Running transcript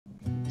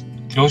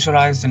Close your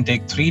eyes and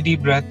take 3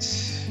 deep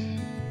breaths.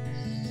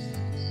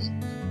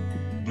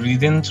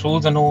 Breathe in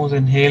through the nose,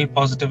 inhale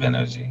positive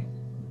energy.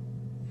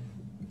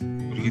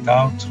 Breathe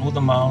out through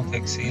the mouth,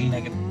 exhale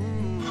negative.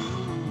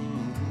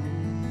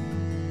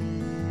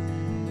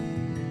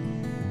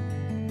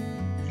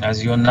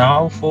 As you are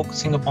now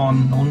focusing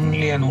upon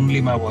only and only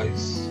my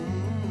voice,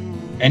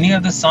 any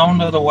other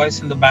sound or the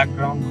voice in the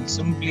background will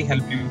simply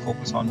help you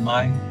focus on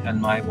mine and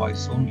my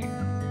voice only.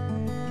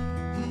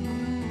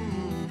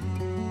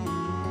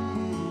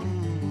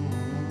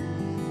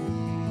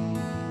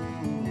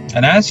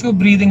 And as you're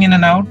breathing in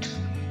and out,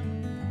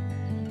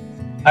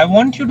 I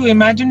want you to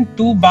imagine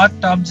 2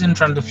 bathtubs in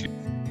front of you.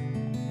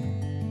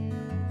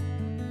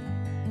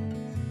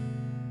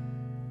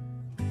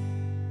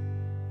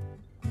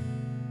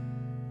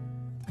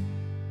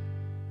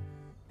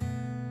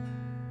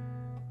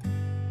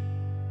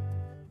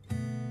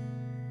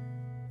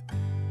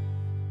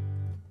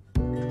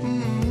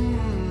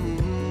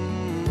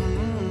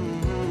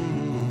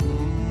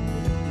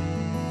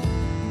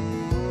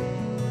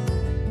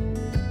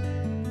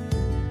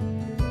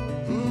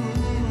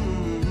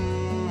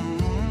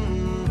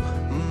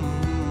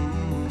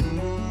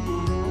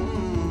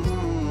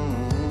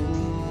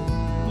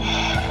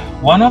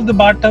 One of the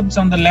bathtubs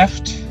on the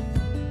left,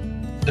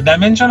 the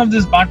dimension of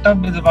this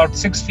bathtub is about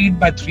 6 feet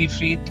by 3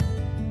 feet.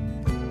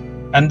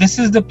 And this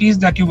is the piece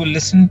that you will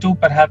listen to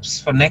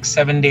perhaps for next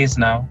 7 days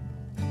now.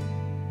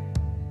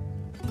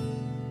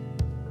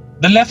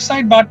 The left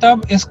side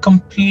bathtub is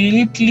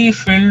completely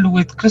filled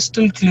with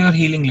crystal clear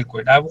healing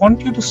liquid. I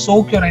want you to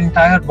soak your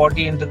entire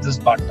body into this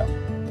bathtub.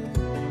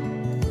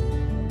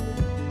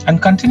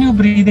 And continue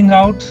breathing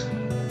out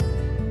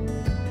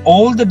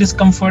all the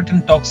discomfort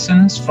and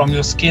toxins from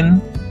your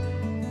skin,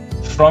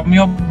 from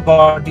your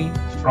body,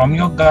 from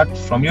your gut,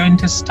 from your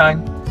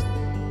intestine,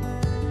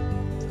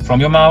 from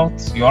your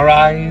mouth, your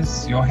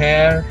eyes, your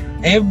hair.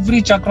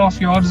 Every chakra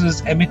of yours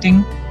is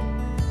emitting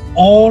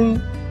all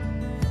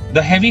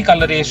the heavy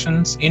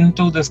colorations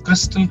into this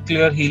crystal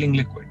clear healing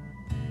liquid.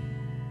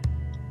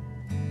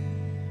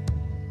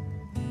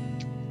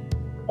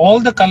 All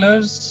the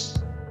colors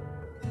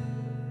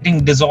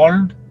getting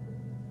dissolved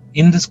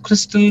in this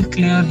crystal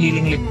clear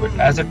healing liquid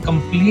as it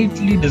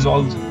completely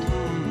dissolves it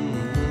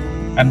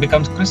and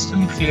becomes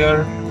crystal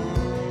clear,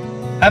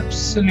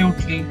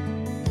 absolutely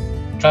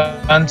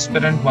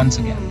transparent once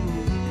again.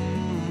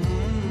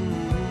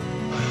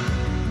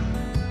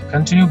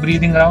 Continue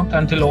breathing out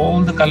until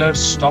all the colors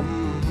stop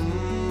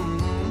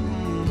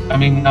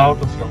coming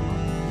out of your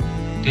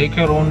body. Take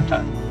your own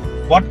time.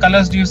 What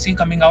colors do you see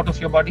coming out of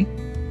your body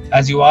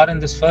as you are in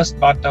this first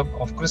bathtub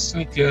of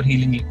crystal clear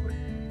healing liquid?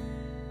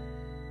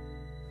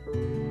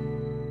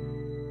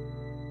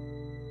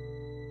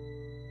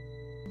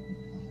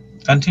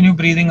 Continue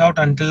breathing out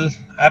until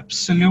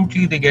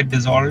absolutely they get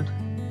dissolved.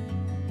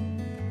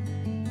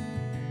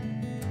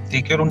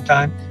 Take your own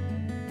time.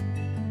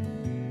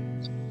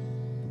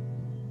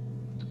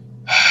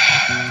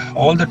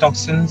 All the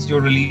toxins you're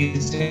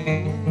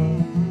releasing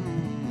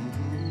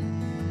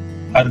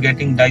are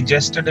getting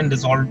digested and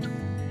dissolved,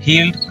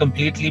 healed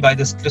completely by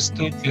this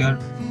crystal clear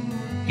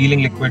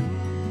healing liquid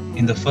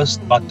in the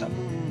first bathtub.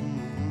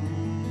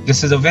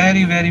 This is a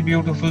very, very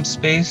beautiful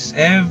space.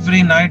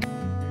 Every night,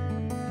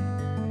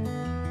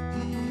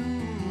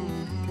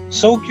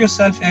 soak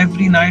yourself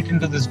every night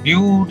into this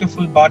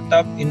beautiful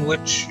bathtub in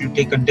which you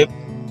take a dip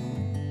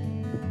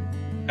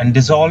and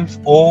dissolve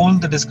all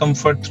the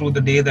discomfort through the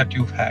day that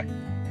you've had,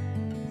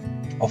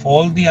 of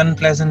all the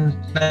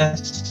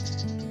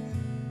unpleasantness,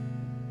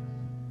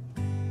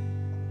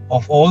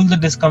 of all the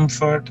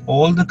discomfort,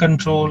 all the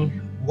control,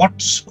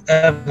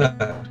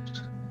 whatsoever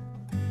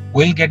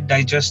will get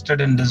digested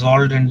and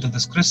dissolved into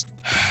this crystal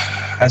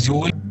as you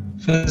will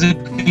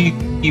physically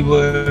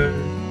keyword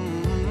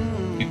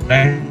your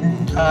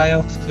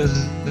entire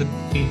physical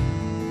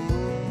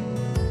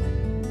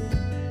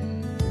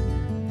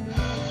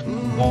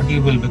body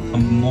will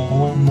become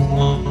more and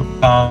more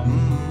calm,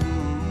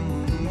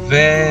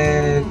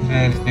 very,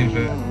 very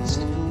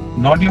relaxed.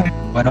 Nod your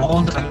head when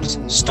all the colors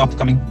stop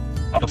coming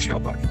out of your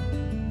body.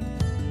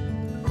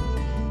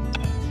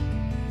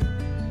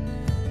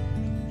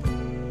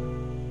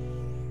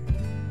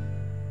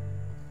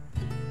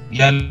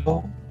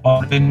 Yellow,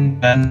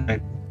 orange, and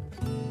red.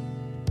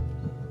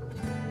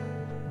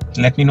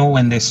 Let me know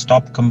when they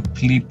stop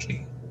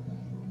completely.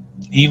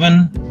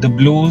 Even the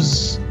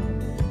blues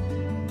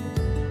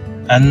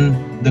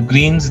and the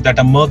greens that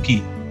are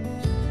murky,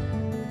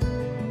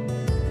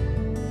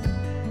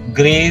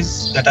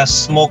 grays that are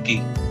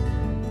smoky,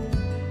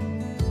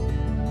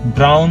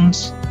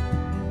 browns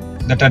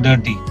that are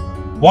dirty,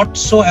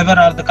 whatsoever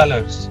are the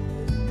colors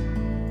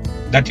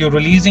that you're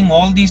releasing,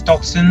 all these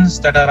toxins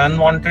that are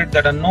unwanted,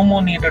 that are no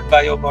more needed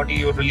by your body,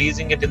 you're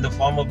releasing it in the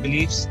form of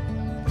beliefs,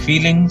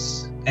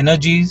 feelings,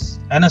 energies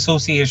and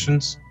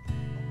associations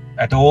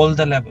at all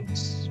the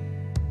levels.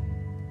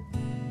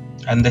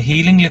 And the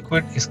healing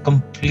liquid is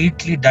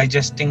completely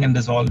digesting and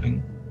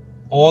dissolving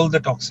all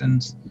the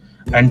toxins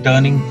and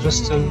turning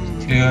crystal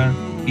clear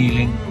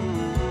healing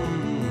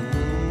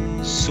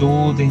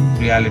soothing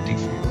reality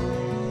for you.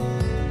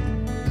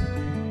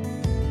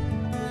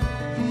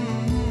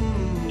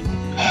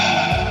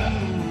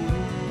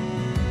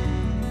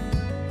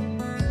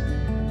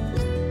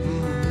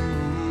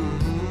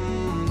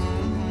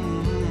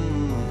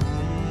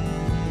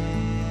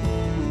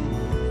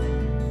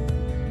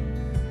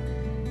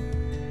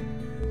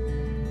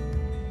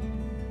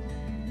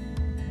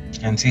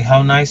 And see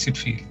how nice it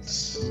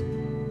feels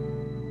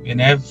in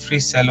every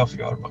cell of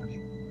your body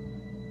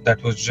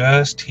that was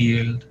just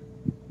healed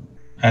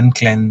and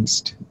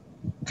cleansed,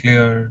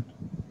 cleared.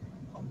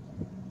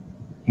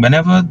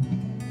 Whenever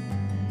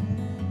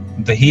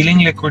the healing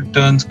liquid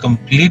turns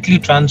completely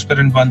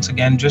transparent once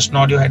again, just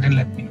nod your head and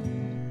let me know.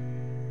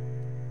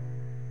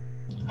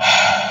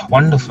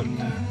 Wonderful.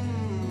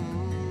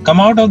 Come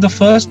out of the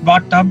first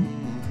bathtub.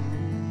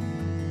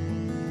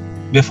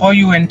 Before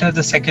you enter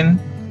the second,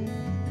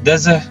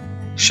 there's a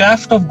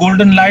shaft of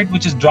golden light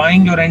which is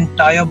drying your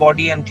entire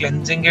body and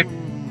cleansing it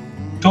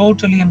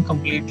totally and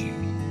completely.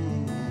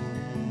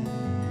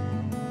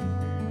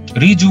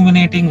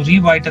 Rejuvenating,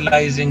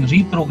 revitalizing,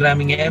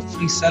 reprogramming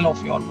every cell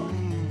of your body.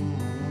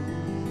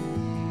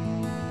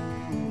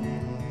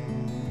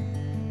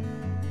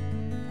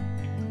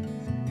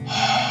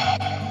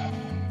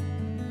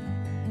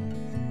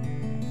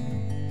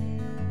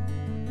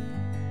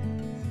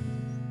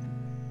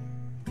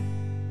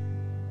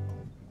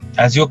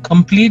 As you're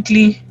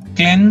completely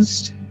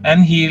cleansed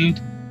and healed,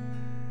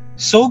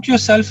 soak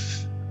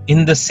yourself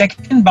in the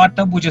second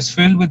bathtub, which is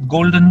filled with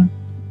golden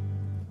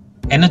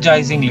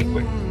energizing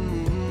liquid,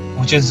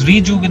 which is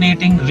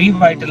rejuvenating,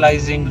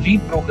 revitalizing,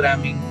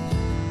 reprogramming,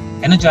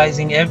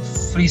 energizing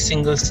every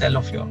single cell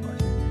of your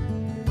body.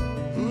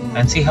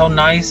 And see how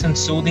nice and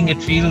soothing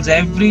it feels.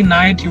 Every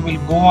night you will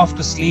go off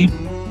to sleep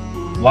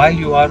while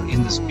you are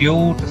in this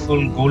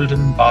beautiful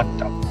golden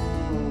bathtub,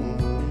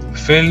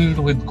 filled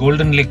with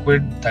golden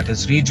liquid that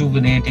is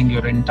rejuvenating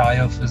your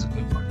entire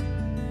physical body.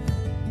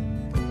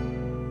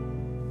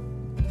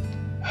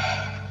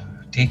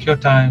 Take your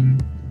time.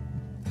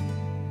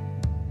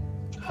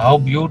 How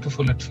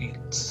beautiful it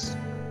feels.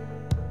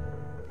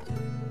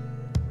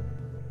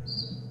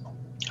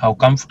 How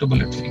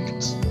comfortable it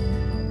feels.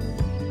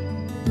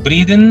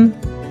 Breathe in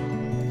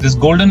this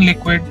golden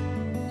liquid,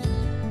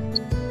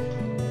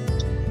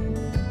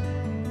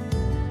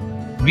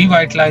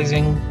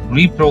 revitalizing,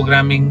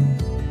 reprogramming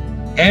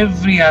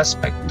every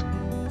aspect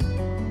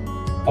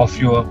of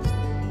your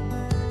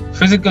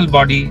physical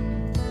body,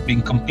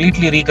 being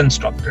completely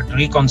reconstructed,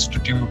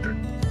 reconstituted,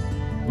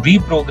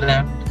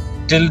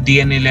 reprogrammed till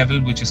DNA level,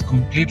 which is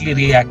completely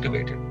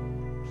reactivated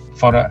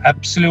for an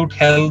absolute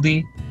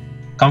healthy,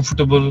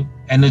 comfortable,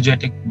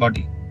 energetic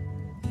body.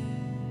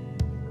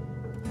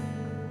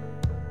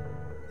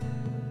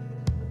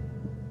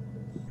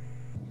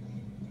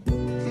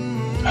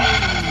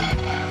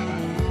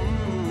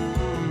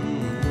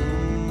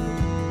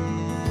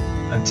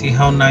 And see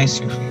how nice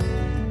you feel.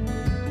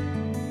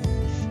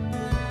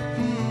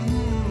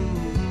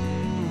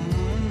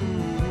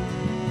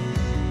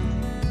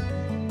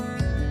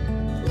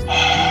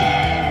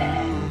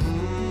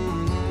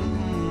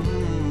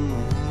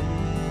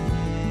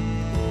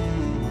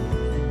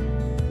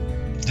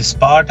 This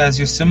part, as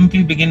you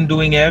simply begin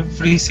doing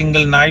every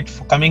single night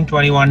for coming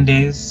 21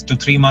 days to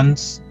 3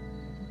 months,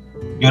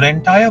 your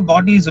entire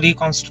body is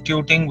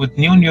reconstituting with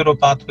new neural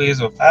pathways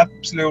of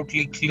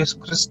absolutely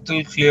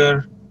crystal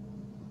clear,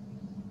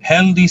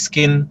 healthy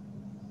skin,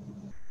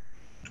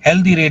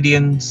 healthy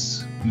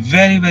radiance,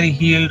 very, very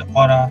healed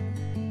aura,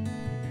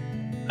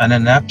 and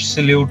an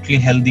absolutely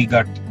healthy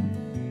gut,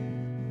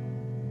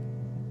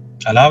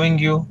 allowing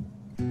you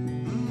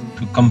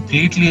to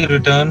completely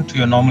return to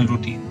your normal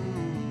routine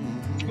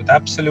with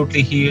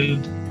absolutely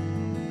healed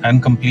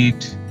and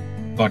complete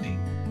body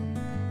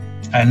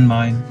and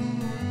mind,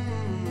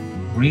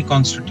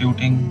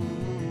 reconstituting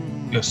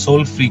your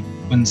soul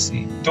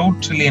frequency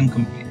totally and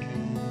completely,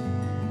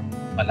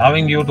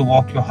 allowing you to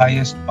walk your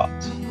highest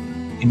path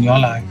in your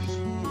life,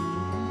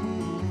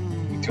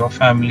 with your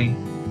family,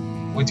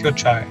 with your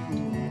child,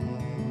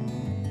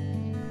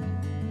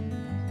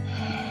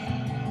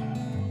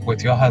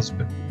 with your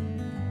husband,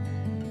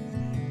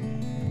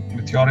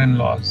 with your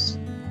in-laws,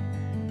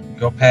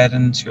 your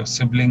parents, your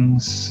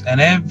siblings,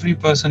 and every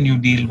person you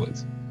deal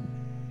with.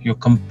 You're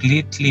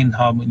completely in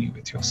harmony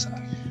with yourself.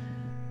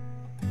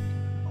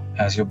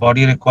 As your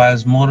body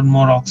requires more and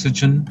more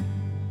oxygen,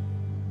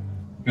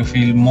 you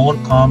feel more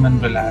calm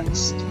and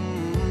relaxed.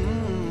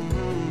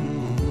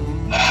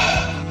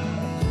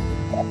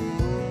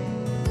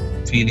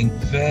 Feeling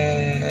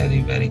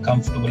very, very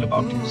comfortable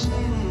about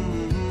yourself.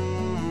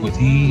 With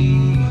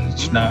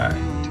each night,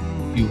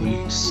 you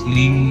will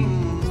sleep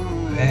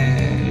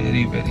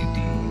very, very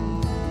deep.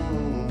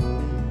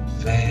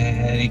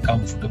 Very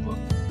comfortable,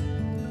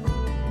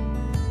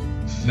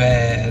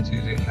 very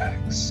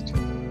relaxed.